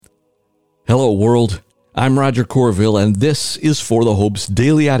Hello, world. I'm Roger Corville, and this is For the Hope's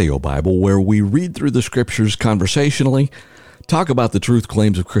Daily Audio Bible, where we read through the Scriptures conversationally, talk about the truth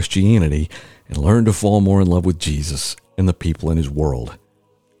claims of Christianity, and learn to fall more in love with Jesus and the people in His world.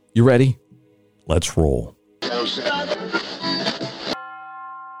 You ready? Let's roll.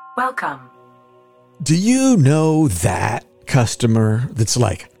 Welcome. Do you know that customer that's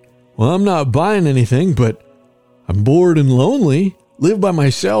like, well, I'm not buying anything, but I'm bored and lonely, live by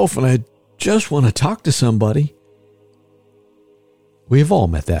myself, and I just want to talk to somebody? We have all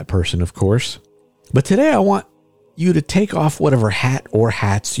met that person, of course. But today I want you to take off whatever hat or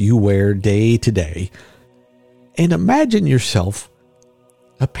hats you wear day to day and imagine yourself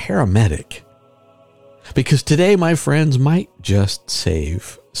a paramedic. Because today, my friends, might just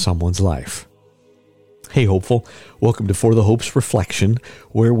save someone's life. Hey, hopeful. Welcome to For the Hope's Reflection,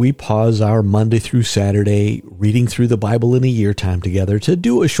 where we pause our Monday through Saturday reading through the Bible in a year time together to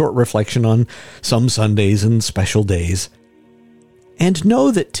do a short reflection on some Sundays and special days. And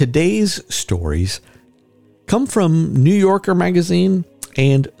know that today's stories come from New Yorker Magazine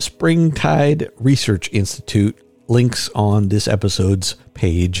and Springtide Research Institute. Links on this episode's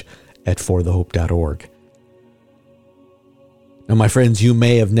page at forthehope.org. Now, my friends, you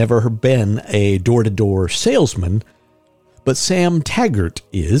may have never been a door-to-door salesman, but Sam Taggart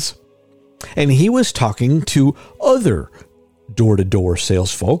is, and he was talking to other door-to-door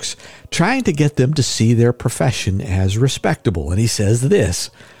sales folks, trying to get them to see their profession as respectable. And he says this: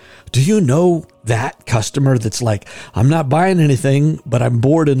 do you know that customer that's like, I'm not buying anything, but I'm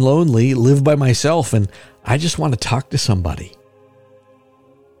bored and lonely, live by myself, and I just want to talk to somebody?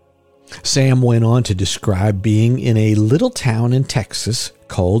 Sam went on to describe being in a little town in Texas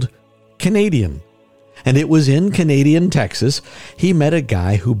called Canadian. And it was in Canadian, Texas, he met a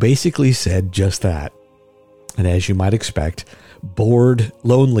guy who basically said just that. And as you might expect, bored,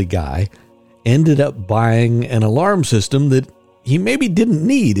 lonely guy ended up buying an alarm system that he maybe didn't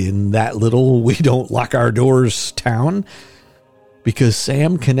need in that little we don't lock our doors town, because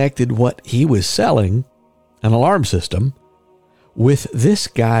Sam connected what he was selling, an alarm system, with this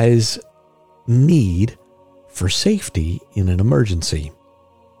guy's need for safety in an emergency.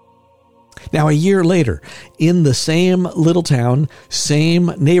 Now, a year later, in the same little town, same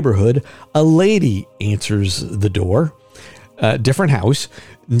neighborhood, a lady answers the door, different house,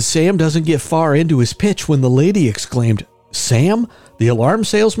 and Sam doesn't get far into his pitch when the lady exclaimed, "Sam, the alarm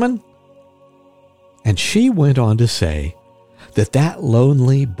salesman?" And she went on to say that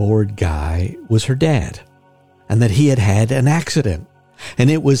lonely, bored guy was her dad, and that he had had an accident, and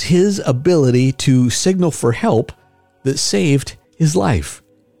it was his ability to signal for help that saved his life.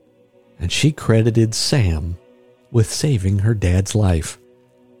 And she credited Sam with saving her dad's life.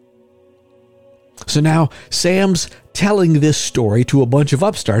 So now Sam's telling this story to a bunch of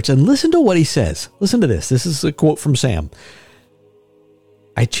upstarts, and listen to what he says. Listen to this. This is a quote from Sam.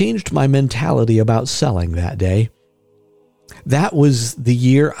 "I changed my mentality about selling that day. That was the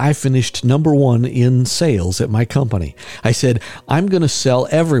year I finished number one in sales at my company. I said, I'm going to sell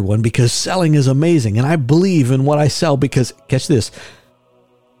everyone because selling is amazing. And I believe in what I sell because, catch this,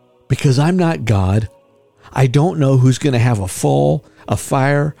 because I'm not God. I don't know who's going to have a fall, a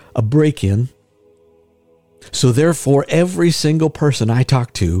fire, a break-in. So therefore, every single person I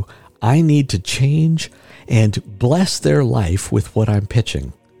talk to, I need to change and bless their life with what I'm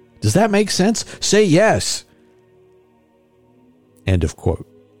pitching. Does that make sense? Say yes." End of quote.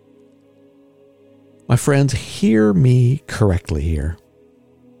 My friends, hear me correctly here.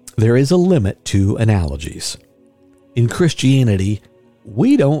 There is a limit to analogies. In Christianity,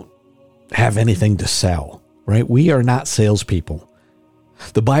 we don't have anything to sell, right? We are not salespeople.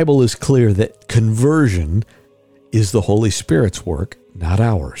 The Bible is clear that conversion is the Holy Spirit's work, not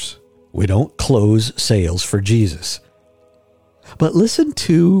ours. We don't close sales for Jesus. But listen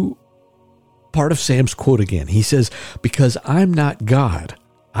to part of Sam's quote again. He says, because I'm not God,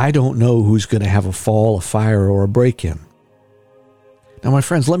 I don't know who's going to have a fall, a fire, or a break-in. Now, my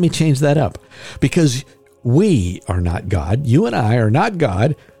friends, let me change that up. Because we are not God, you and I are not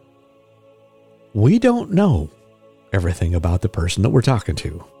God, we don't know everything about the person that we're talking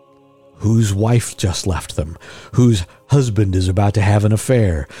to. Whose wife just left them, whose husband is about to have an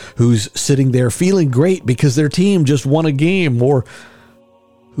affair, who's sitting there feeling great because their team just won a game, or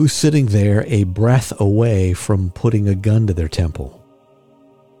who's sitting there a breath away from putting a gun to their temple.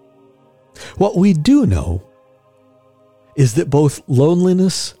 What we do know is that both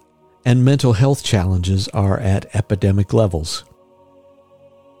loneliness and mental health challenges are at epidemic levels.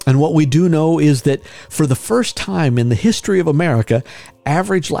 And what we do know is that for the first time in the history of America,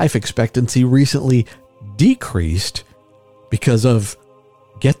 average life expectancy recently decreased because of,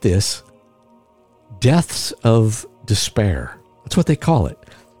 get this, deaths of despair. That's what they call it.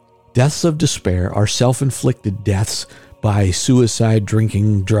 Deaths of despair are self-inflicted deaths by suicide,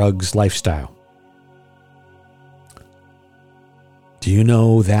 drinking, drugs, lifestyle. Do you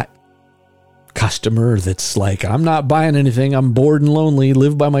know that customer that's like, I'm not buying anything, I'm bored and lonely,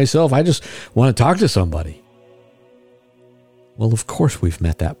 live by myself, I just want to talk to somebody? Well, of course we've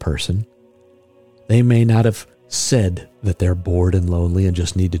met that person. They may not have said that they're bored and lonely and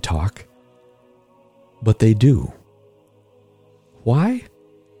just need to talk, but they do. Why?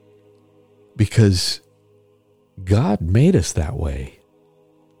 Because God made us that way.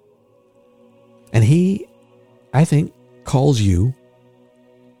 And He, I think, calls you,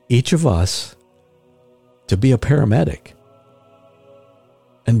 each of us, to be a paramedic.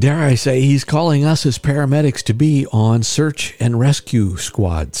 And dare I say, He's calling us as paramedics to be on search and rescue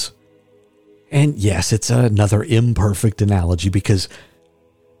squads. And yes, it's another imperfect analogy because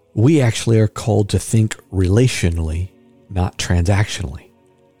we actually are called to think relationally, not transactionally.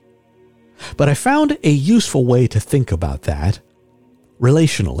 But I found a useful way to think about that,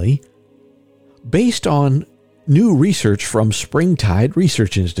 relationally, based on new research from Springtide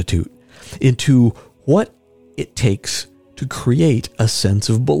Research Institute into what it takes to create a sense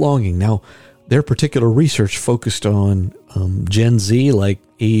of belonging. Now, their particular research focused on Gen Z, like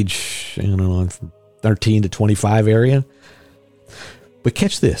age, I don't know, from 13 to 25 area. But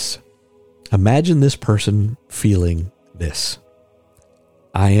catch this. Imagine this person feeling this.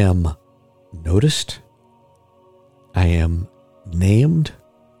 I am noticed. I am named.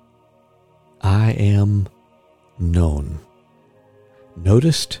 I am known.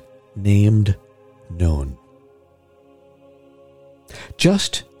 Noticed, named, known.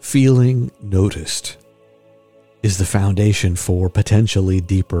 Just feeling noticed is the foundation for potentially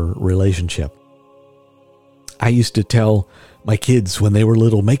deeper relationship. I used to tell my kids when they were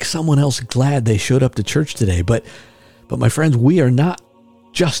little, make someone else glad they showed up to church today. But my friends, we are not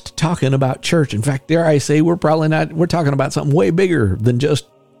just talking about church. In fact, dare I say, we're talking about something way bigger than just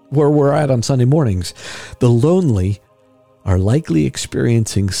where we're at on Sunday mornings. The lonely are likely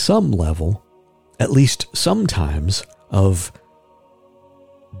experiencing some level, at least sometimes, of,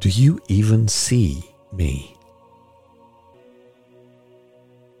 do you even see me?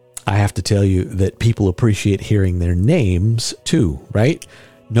 I have to tell you that people appreciate hearing their names too, right?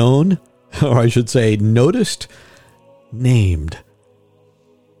 Known, or I should say noticed, named.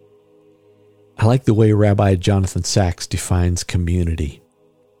 I like the way Rabbi Jonathan Sacks defines community.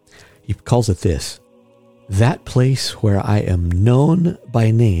 He calls it this: that place where I am known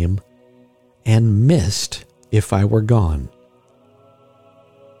by name and missed if I were gone.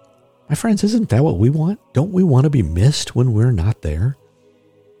 My friends, isn't that what we want? Don't we want to be missed when we're not there?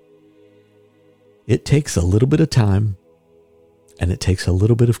 It takes a little bit of time, and it takes a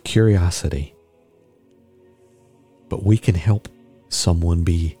little bit of curiosity. But we can help someone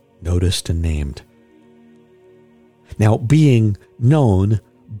be noticed and named. Now, being known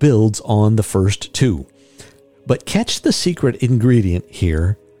builds on the first two. But catch the secret ingredient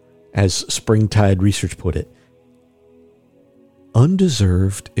here, as Springtide Research put it: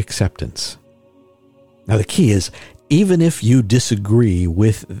 undeserved acceptance. Now, the key is, even if you disagree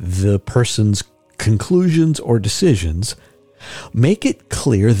with the person's conclusions or decisions, make it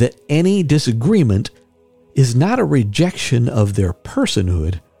clear that any disagreement is not a rejection of their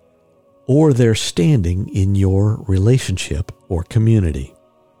personhood or their standing in your relationship or community.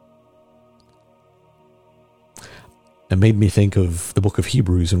 It made me think of the book of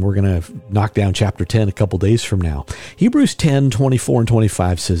Hebrews, and we're going to knock down chapter 10 a couple days from now. Hebrews 10:24 and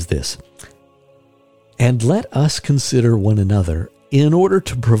 25 says this: "And let us consider one another in order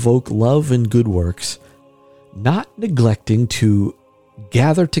to provoke love and good works, not neglecting to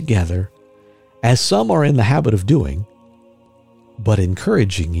gather together, as some are in the habit of doing, but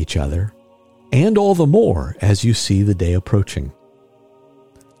encouraging each other, and all the more as you see the day approaching."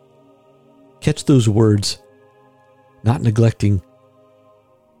 Catch those words, not neglecting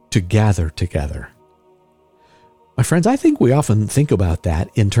to gather together. My friends, I think we often think about that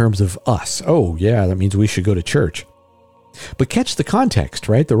in terms of us. Oh, yeah, that means we should go to church. But catch the context,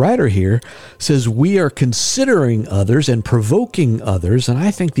 right? The writer here says we are considering others and provoking others. And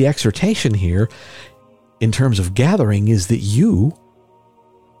I think the exhortation here in terms of gathering is that you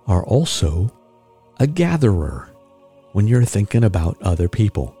are also a gatherer when you're thinking about other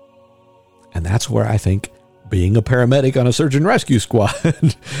people. And that's where I think being a paramedic on a search and rescue squad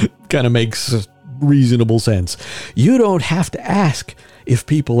kind of makes reasonable sense. You don't have to ask if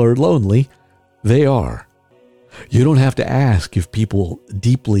people are lonely. They are. You don't have to ask if people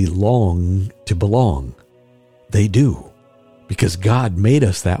deeply long to belong. They do, because God made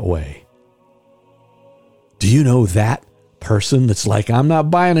us that way. Do you know that person that's like, I'm not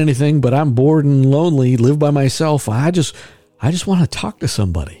buying anything, but I'm bored and lonely, live by myself. I just want to talk to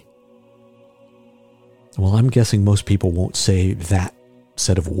somebody. Well, I'm guessing most people won't say that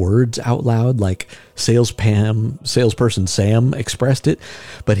set of words out loud like salesperson Sam expressed it,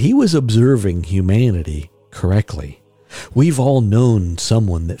 but he was observing humanity correctly. We've all known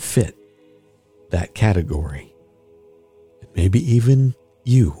someone that fit that category. Maybe even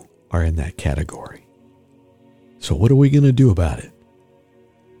you are in that category. So what are we going to do about it?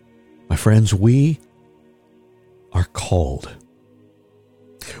 My friends, we are called.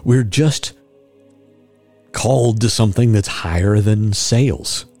 We're just called to something that's higher than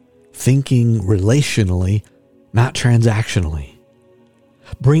sales, thinking relationally, not transactionally.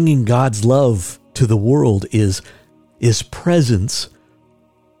 Bringing God's love to the world is presence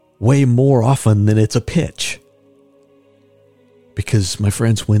way more often than it's a pitch. Because, my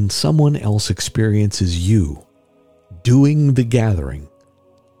friends, when someone else experiences you doing the gathering,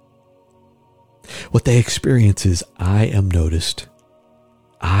 what they experience is, I am noticed,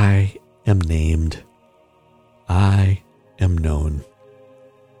 I am named, I am known.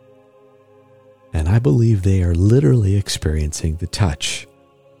 And I believe they are literally experiencing the touch,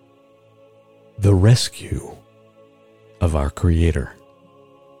 the rescue of our Creator.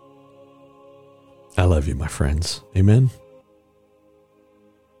 I love you, my friends. Amen.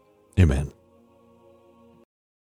 Amen.